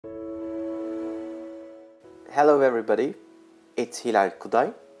Hello everybody, it's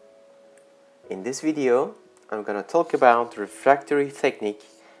hilalkuday. In this video I'm gonna talk about refractory technique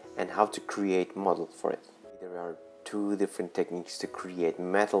and how to create model for it. There are two different techniques to create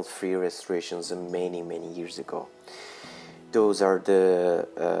metal-free restorations many years ago. Those are the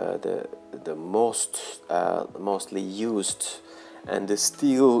mostly used and they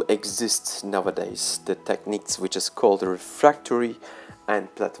still exist nowadays. The techniques which is called the refractory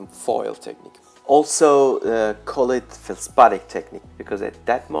and platinum foil technique. Also call it feldspathic technique, because at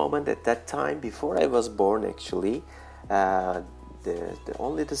that moment, at that time, before I was born actually,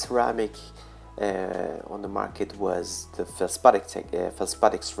 only the ceramic on the market was the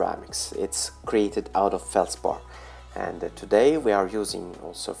feldspathic ceramics. It's created out of feldspar. And today we are using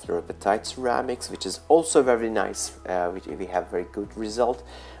also fluorapatite ceramics, which is also very nice, which we have very good result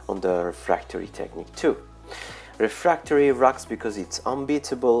on the refractory technique too. Refractory rocks because it's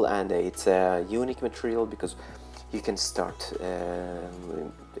unbeatable and it's a unique material because you can start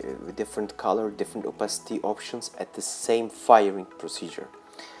with different color, different opacity options at the same firing procedure.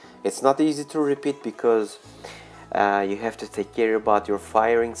 It's not easy to repeat because you have to take care about your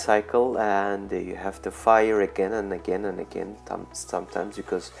firing cycle, and you have to fire again and again and again sometimes,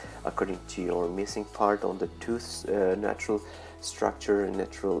 because according to your missing part on the tooth natural structure and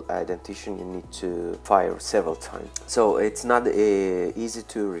natural indentation, you need to fire several times. So it's not easy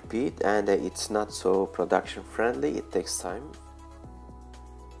to repeat, and it's not so production friendly. It takes time.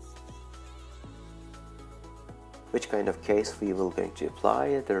 Which kind of case we will going to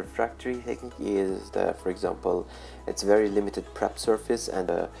apply? The refractory technique is that, for example, it's very limited prep surface, and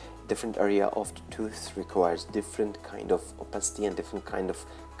a different area of the tooth requires different kind of opacity and different kind of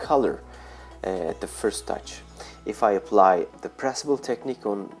color at the first touch. If I apply the pressable technique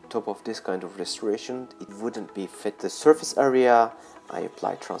on top of this kind of restoration, it wouldn't be fit the surface area. I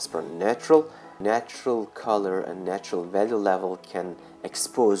apply transparent natural color and natural value level can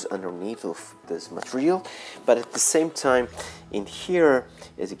expose underneath of this material, but at the same time in here,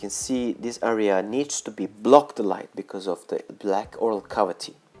 as you can see, this area needs to be block the light because of the black oral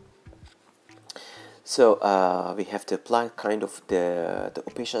cavity. So we have to apply kind of the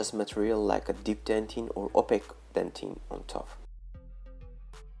opacious material like a deep dentine or opaque dentine on top.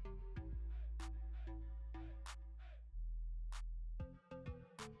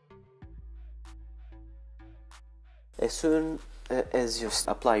 As soon as you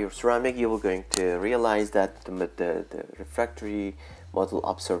apply your ceramic, you will going to realize that the refractory model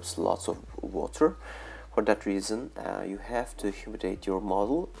absorbs lots of water. For that reason, you have to humidate your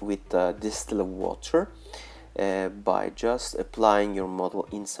model with distilled water by just applying your model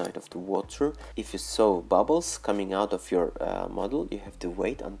inside of the water. If you saw bubbles coming out of your model, you have to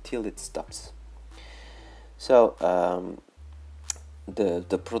wait until it stops. So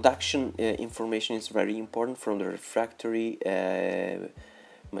the production information is very important from the refractory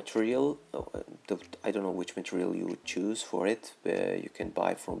material. I don't know which material you would choose for it. You can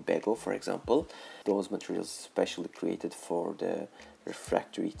buy from Bego, for example. Those materials specially created for the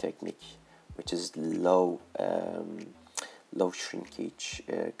refractory technique, which is low shrinkage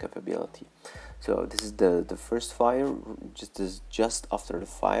capability. So this is the first fire. Just after the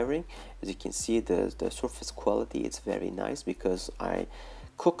firing, as you can see, the surface quality is very nice because I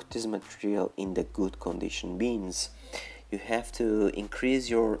cooked this material in the good condition. Means you have to increase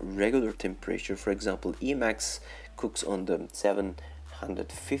your regular temperature. For example, Emax cooks on the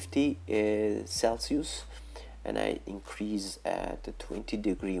 750 Celsius, and I increase at the 20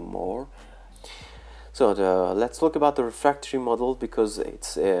 degree more. So let's talk about the refractory model, because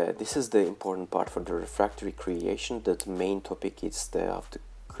it's this is the important part for the refractory creation. The main topic is how to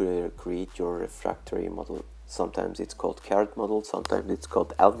create your refractory model. Sometimes it's called carrot model, sometimes it's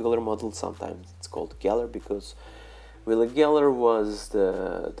called alveolar model, sometimes it's called Geller, because Willy Geller was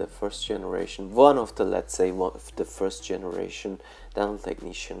the first generation, one of the first generation dental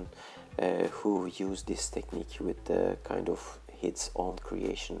technician who used this technique with kind of his own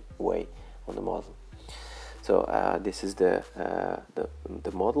creation way on the model. So this is the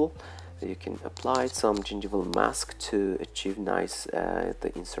model. You can apply some gingival mask to achieve nice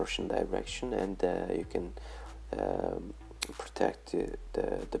the insertion direction, and you can protect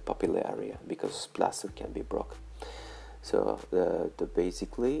the pupil area because plaster can be broken. So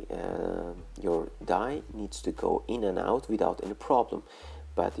basically your die needs to go in and out without any problem,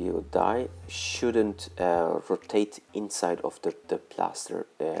 but your die shouldn't rotate inside of the plaster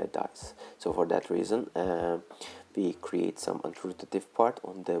dies. So for that reason, we create some unrotative part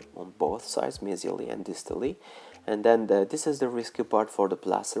on both sides, mesially and distally. And then this is the risky part for the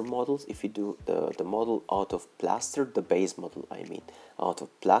plaster models. If you do the model out of plaster, the base model I mean, out of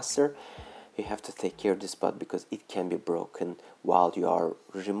plaster, you have to take care of this part because it can be broken while you are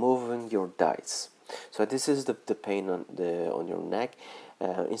removing your dies. So this is the pain on your neck.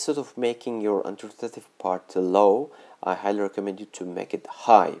 Instead of making your antirotative part low, I highly recommend you to make it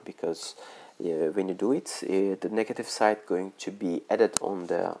high, because when you do it, the negative side going to be added on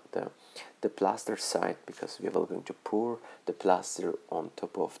the plaster side, because we are going to pour the plaster on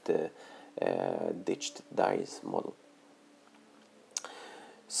top of the ditched dies model.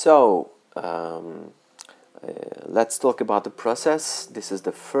 So let's talk about the process. This is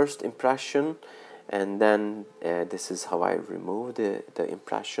the first impression, and then this is how I remove the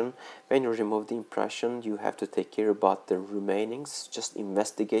impression. When you remove the impression, you have to take care about the remainings. Just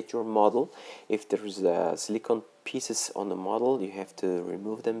investigate your model. If there is silicone pieces on the model, you have to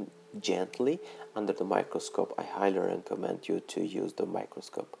remove them gently under the microscope. I highly recommend you to use the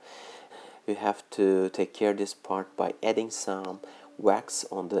microscope. You have to take care of this part by adding some wax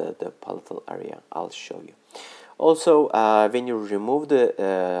on the palatal area. I'll show you. Also, when you remove the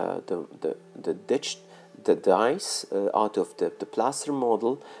dies out of the plaster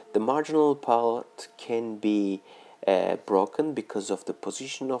model, the marginal part can be broken because of the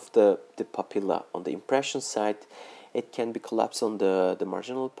position of the papilla on the impression side. It can be collapsed on the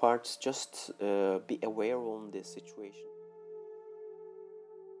marginal parts. Just be aware on this situation.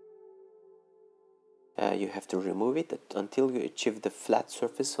 You have to remove it until you achieve the flat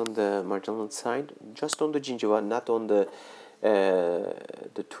surface on the marginal side, just on the gingiva, not on the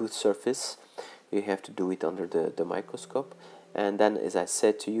tooth surface. You have to do it under the microscope. And then, as I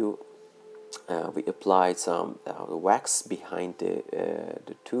said to you, we apply some wax behind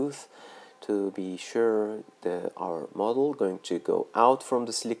the tooth to be sure our model going to go out from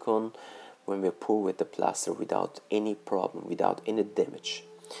the silicone when we pour with the plaster without any problem, without any damage.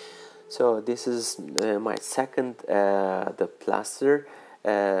 So this is my second the plaster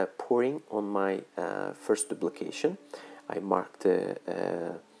pouring on my first duplication. I marked the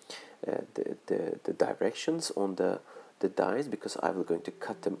directions on the dies because I was going to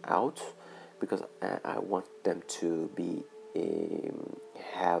cut them out, because I want them to be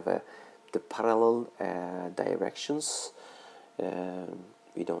have the parallel directions.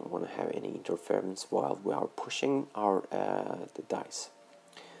 We don't want to have any interference while we are pushing our the dies.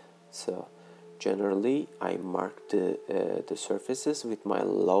 So generally I mark the surfaces with my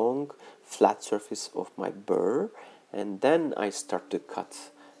long flat surface of my burr, and then I start to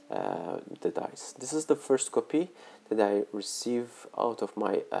cut the dies. This is the first copy that I receive out of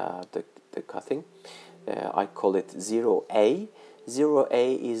my the cutting. I call it 0A.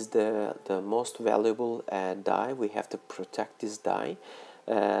 0A is the most valuable die. We have to protect this die.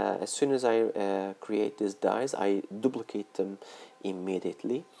 As soon as I create these dies, I duplicate them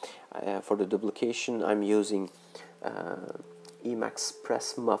immediately. For the duplication, I'm using Emax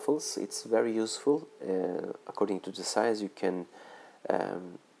press muffles. It's very useful. According to the size, you can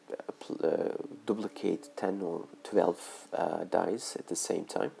duplicate 10 or 12 dies at the same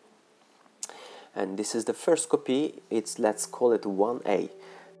time. And this is the first copy. It's, let's call it 1A.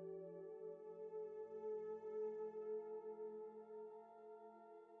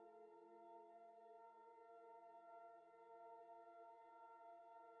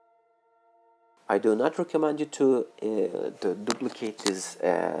 I do not recommend you to duplicate these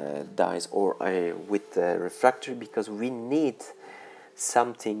dies or with refractory, because we need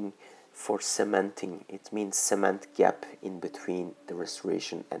something for cementing. It means cement gap in between the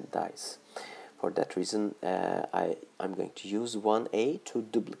restoration and dies. For that reason, I'm going to use 1A to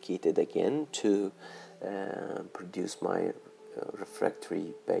duplicate it again to produce my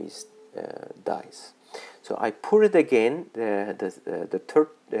refractory based dies. So I pour it again the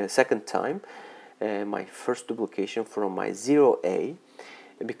second time. My first duplication from my 0A,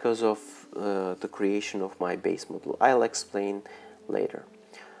 because of the creation of my base model. I'll explain later.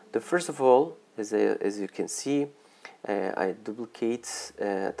 First of all, as you can see, I duplicate,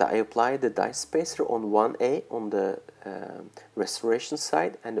 I apply the die spacer on 1A on the restoration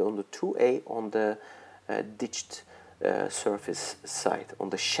side, and on the 2A on the ditched surface side, on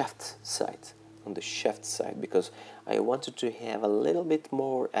the shaft side, because I wanted to have a little bit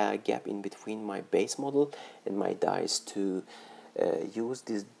more gap in between my base model and my dies to use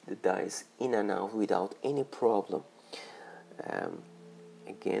these dies in and out without any problem.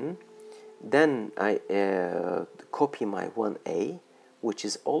 Again, then I copy my 1A, which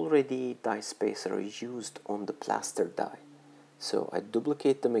is already die spacer used on the plaster die. So I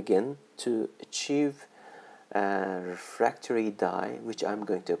duplicate them again to achieve refractory die, which I'm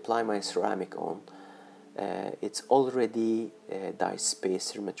going to apply my ceramic on. It's already die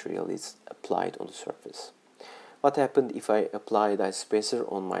spacer material is applied on the surface. What happened if I apply dye spacer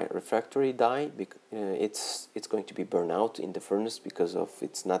on my refractory dye? It's going to be burned out in the furnace because of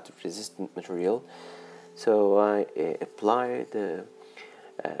it's not resistant material. So I apply the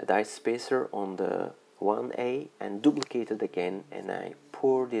dye spacer on the 1A and duplicate it again, and I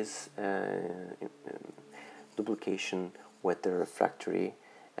pour this duplication with the refractory,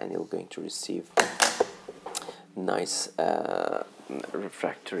 and you're going to receive nice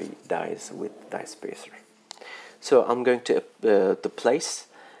refractory dyes with dye spacer. So I'm going to place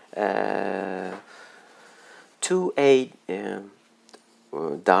 2A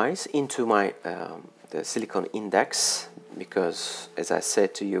dyes into my the silicon index, because as I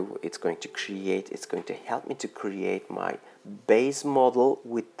said to you, it's going to help me to create my base model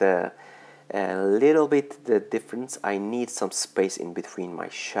with the little bit the difference. I need some space in between my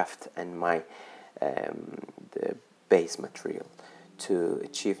shaft and my the base material to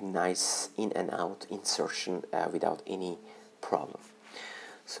achieve nice in and out insertion without any problem.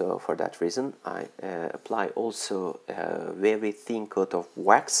 So for that reason, I apply also a very thin coat of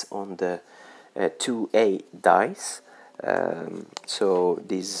wax on the 2A dyes. So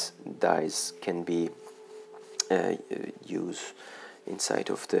these dyes can be used inside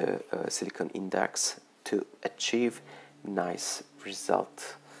of the silicon index to achieve nice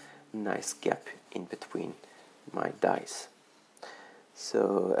result, nice gap in between my dyes.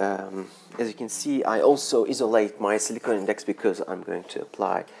 So as you can see, I also isolate my silicon index because I'm going to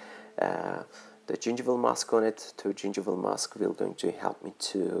apply the gingival mask on it. The gingival mask will going to help me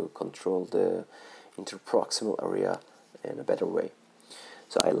to control the interproximal area in a better way.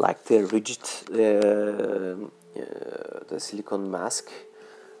 So I like the rigid the silicon mask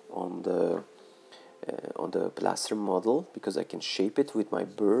on the plaster model, because I can shape it with my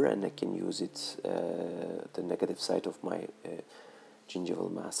burr and I can use it the negative side of my gingival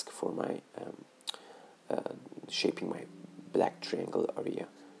mask for my shaping my black triangle area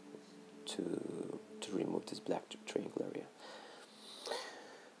to remove this black triangle area.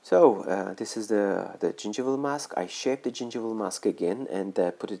 So this is the gingival mask. I shaped the gingival mask again and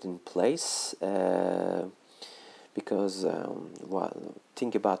put it in place because well,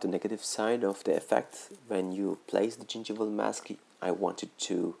 think about the negative side of the effect. When you place the gingival mask, I want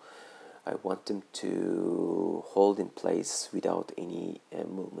them to hold in place without any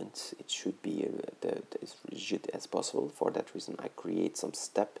movement. It should be as rigid as possible. For that reason, I create some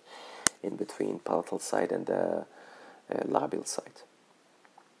step in between palatal side and the labial side.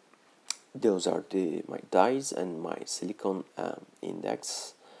 Those are my dyes and my silicone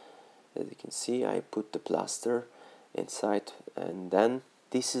index. As you can see, I put the plaster inside, and then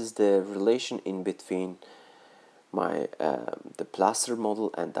this is the relation in between my the plaster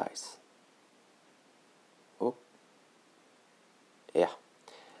model and dyes. Oh, yeah,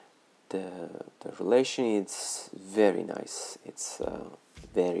 the relation is very nice. It's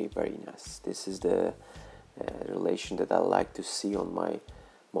very nice. This is the relation that I like to see on my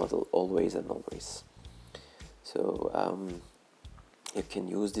model always and always. So you can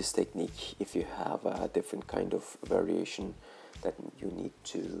use this technique if you have a different kind of variation that you need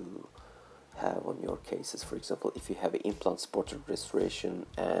to have on your cases. For example, if you have an implant supported restoration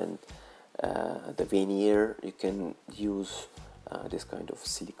and the veneer, you can use this kind of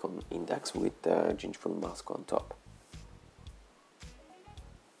silicone index with the gingival mask on top.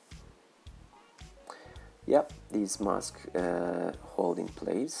 Yep, these masks hold in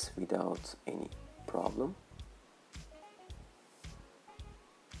place without any problem.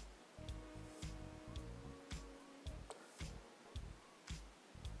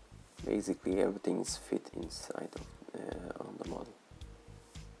 Basically, everything is fit inside of on the model.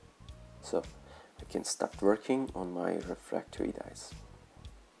 So I can start working on my refractory dyes.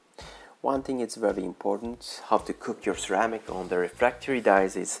 One thing it's very important, how to cook your ceramic on the refractory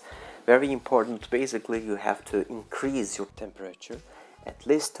dyes is very important. Basically, you have to increase your temperature at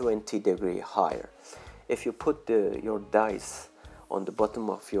least 20 degrees higher. If you put your dyes on the bottom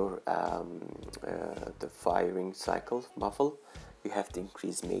of your the firing cycle muffle, you have to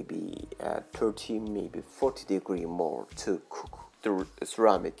increase maybe 30, maybe 40 degrees more to cook the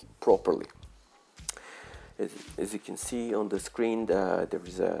ceramic properly. As you can see on the screen, there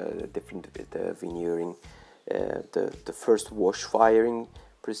is a different veneering. The first wash firing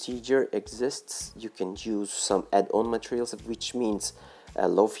procedure exists. You can use some add-on materials, which means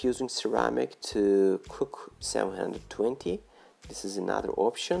low fusing ceramic to cook 720. This is another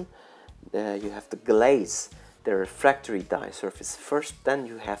option. You have to glaze the refractory dye surface first, then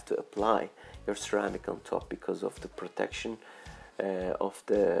you have to apply your ceramic on top because of the protection of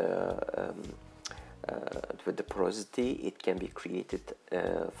the with the porosity. It can be created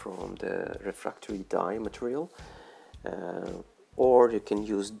from the refractory dye material, or you can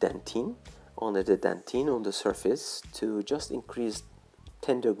use dentine, only the dentine on the surface, to just increase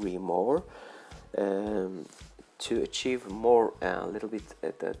 10 degree more, to achieve more a little bit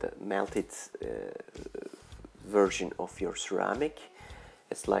the melted version of your ceramic.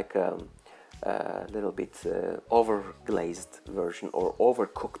 It's like a little bit over glazed version or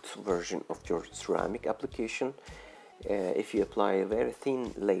overcooked version of your ceramic application. If you apply a very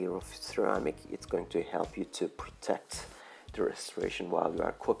thin layer of ceramic, it's going to help you to protect the restoration while you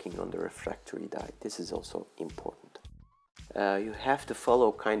are cooking on the refractory dye. This is also important. You have to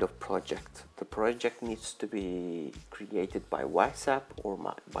follow kind of project. The project needs to be created by WhatsApp or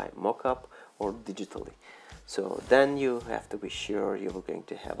by mockup or digitally. So then you have to be sure you are going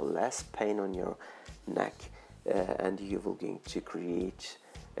to have less pain on your neck, and you will going to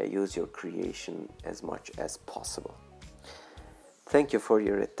use your creation as much as possible. Thank you for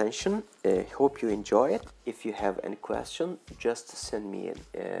your attention. Hope you enjoy it. If you have any question, just send me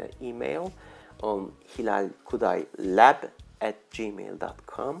an email on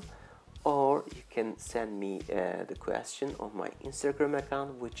hilalkudaylab@gmail.com, or you can send me the question on my Instagram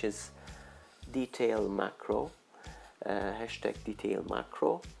account, which is detail macro, hashtag detail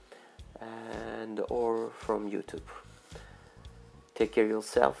macro, and or from YouTube. Take care of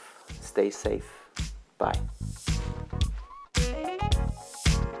yourself, stay safe, bye.